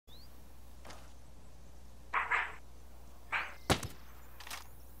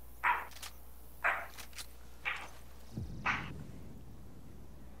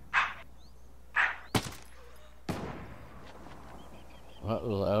that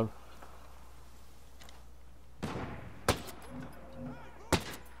was loud.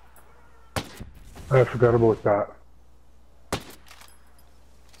 I forgot about that.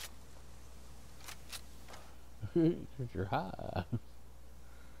 Because you're high.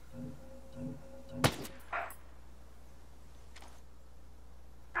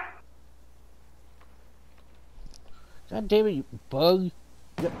 God damn it, you bug!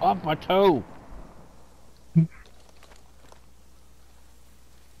 Get off my toe!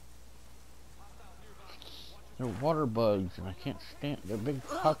 They're water bugs, and I can't stand. They're big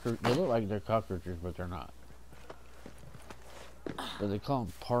cockroaches. They look like they're cockroaches, but they're not. But they call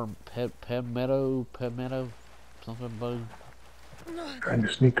them palmetto, something bug. Trying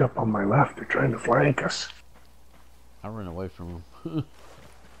to sneak up on my left. They're trying to flank us. I ran away from them.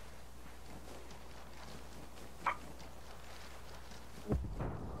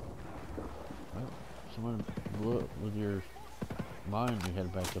 Well, someone blew it with your mine. You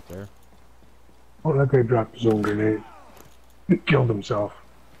head back up there. Oh, that guy dropped his own grenade. He killed himself.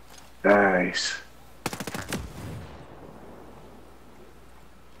 Nice.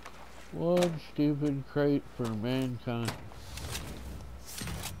 One stupid crate for mankind.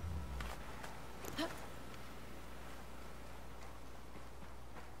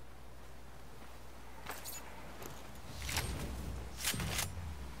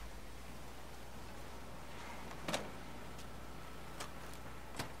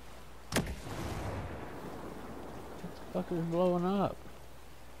 What the fuck is blowing up?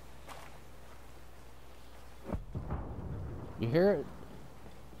 You hear it?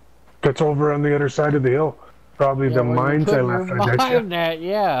 That's over on the other side of the hill. Probably Yeah, the where mines you I put left. your I bet mine at,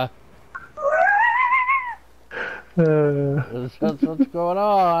 yeah. That's what's going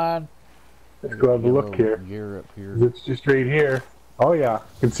on. Let's go have a look here. Gear up here. It's just right here. Oh yeah,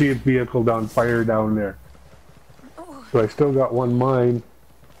 you can see a vehicle on fire down there. So I still got one mine.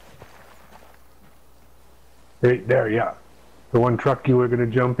 Right there, yeah. The one truck you were going to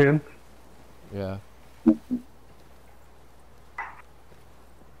jump in? Yeah.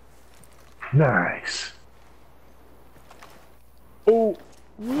 Nice. Oh!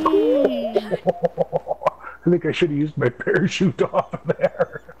 I think I should have used my parachute off of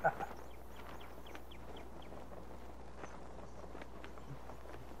there.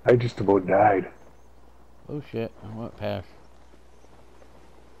 I just about died. Oh shit, I went past.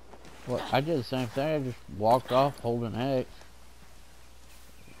 Well, I did the same thing. I just walked off holding X.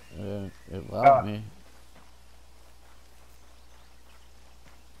 It allowed me.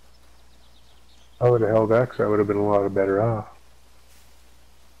 I would have held X, I would have been a lot better off.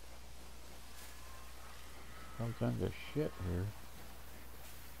 All kinds of shit here.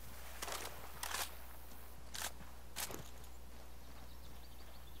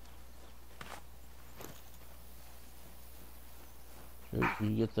 So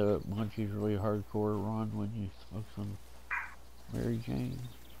you get the munchies really hardcore run when you smoke some Mary Jane.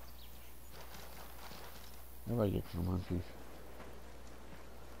 Everybody gets some munchies.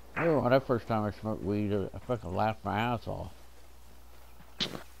 I remember when that first time I smoked weed, I fucking laughed my ass off.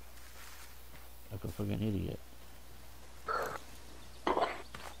 Like a fucking idiot.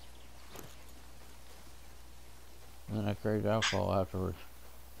 And then I craved alcohol afterwards.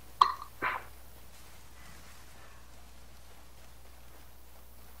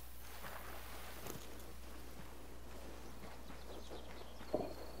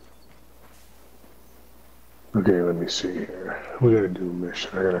 Okay, let me see here. We gotta do a mission.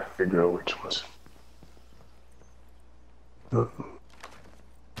 I gotta figure out which was.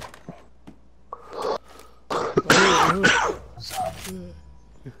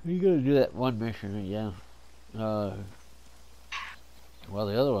 You gotta do that one mission, yeah. Well,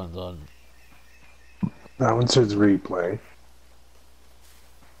 the other one's on. That one says replay.